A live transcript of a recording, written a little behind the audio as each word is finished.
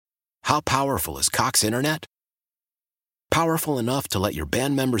How powerful is Cox Internet? Powerful enough to let your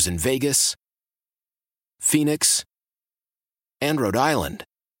band members in Vegas, Phoenix, and Rhode Island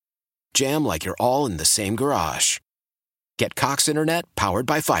jam like you're all in the same garage. Get Cox Internet powered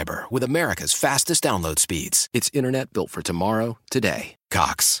by fiber with America's fastest download speeds. It's internet built for tomorrow, today.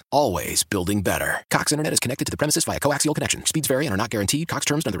 Cox, always building better. Cox Internet is connected to the premises via coaxial connection. Speeds vary and are not guaranteed. Cox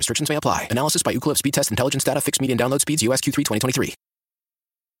terms and other restrictions may apply. Analysis by Ookla Speed Test Intelligence Data. Fixed median download speeds. US Q3 2023.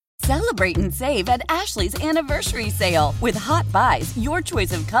 Celebrate and save at Ashley's Anniversary Sale. With Hot Buys, your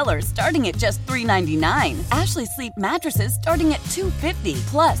choice of colors starting at just $3.99. Ashley Sleep mattresses starting at $2.50.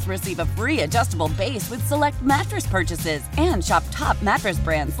 Plus, receive a free adjustable base with select mattress purchases. And shop top mattress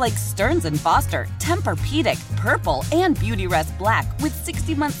brands like Stearns & Foster, Tempur-Pedic, Purple, and Beautyrest Black with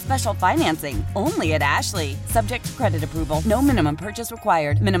 60-month special financing. Only at Ashley. Subject to credit approval. No minimum purchase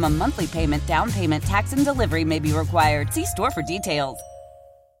required. Minimum monthly payment, down payment, tax, and delivery may be required. See store for details.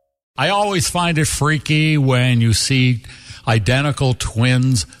 I always find it freaky when you see identical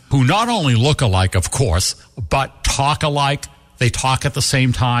twins who not only look alike, of course, but talk alike. They talk at the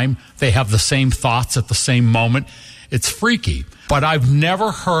same time. They have the same thoughts at the same moment. It's freaky, but I've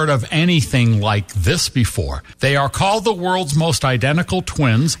never heard of anything like this before. They are called the world's most identical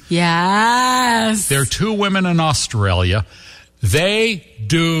twins. Yes. They're two women in Australia. They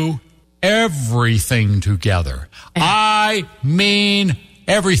do everything together. I mean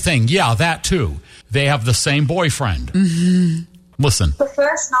everything. Yeah, that too. They have the same boyfriend. Mm-hmm. Listen. The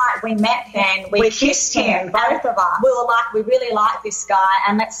first night we met Ben, we kissed him, both of us. We were like, we really like this guy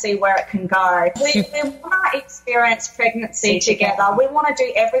and let's see where it can go. We want to experience pregnancy together. We want to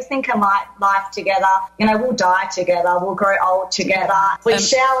do everything in life together. You know, we'll die together. We'll grow old together. We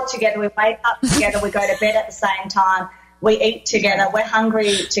shower together. We wake up together. We go to bed at the same time. We eat together. We're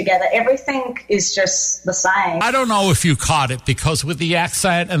hungry together. Everything is just the same. I don't know if you caught it because with the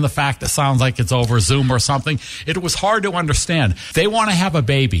accent and the fact it sounds like it's over Zoom or something, it was hard to understand. They want to have a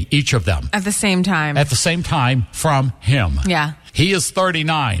baby, each of them. At the same time. At the same time from him. Yeah. He is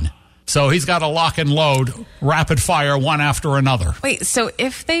 39. So he's got to lock and load rapid fire one after another. Wait, so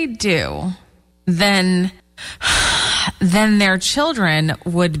if they do, then their children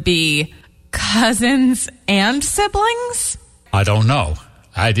would be cousins and siblings? I don't know.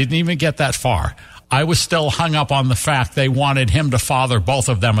 I didn't even get that far. I was still hung up on the fact they wanted him to father both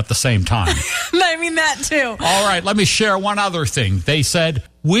of them at the same time. I mean, that too. All right, let me share one other thing. They said,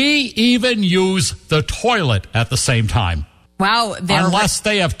 we even use the toilet at the same time. Wow. Unless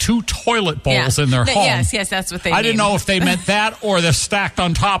they have two toilet bowls in their home. Yes, that's what they mean. I didn't know if they meant that or they're stacked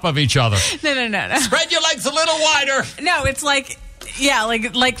on top of each other. No. Spread your legs a little wider. No, it's like... Yeah,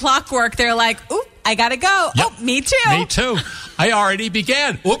 like clockwork. They're like, oop, I gotta go. Yep. Oh, me too. Me too. I already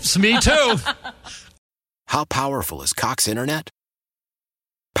began. Oops, me too. How powerful is Cox Internet?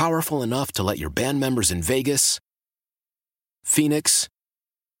 Powerful enough to let your band members in Vegas, Phoenix,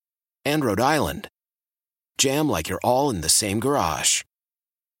 and Rhode Island jam like you're all in the same garage.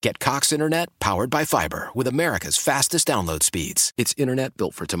 Get Cox Internet powered by fiber with America's fastest download speeds. It's internet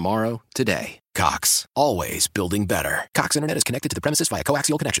built for tomorrow, today. Cox, always building better. Cox Internet is connected to the premises via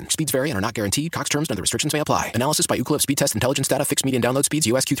coaxial connection. Speeds vary and are not guaranteed. Cox terms and other restrictions may apply. Analysis by Ookla Speed Test Intelligence Data. Fixed median download speeds.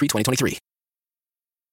 US Q3 2023.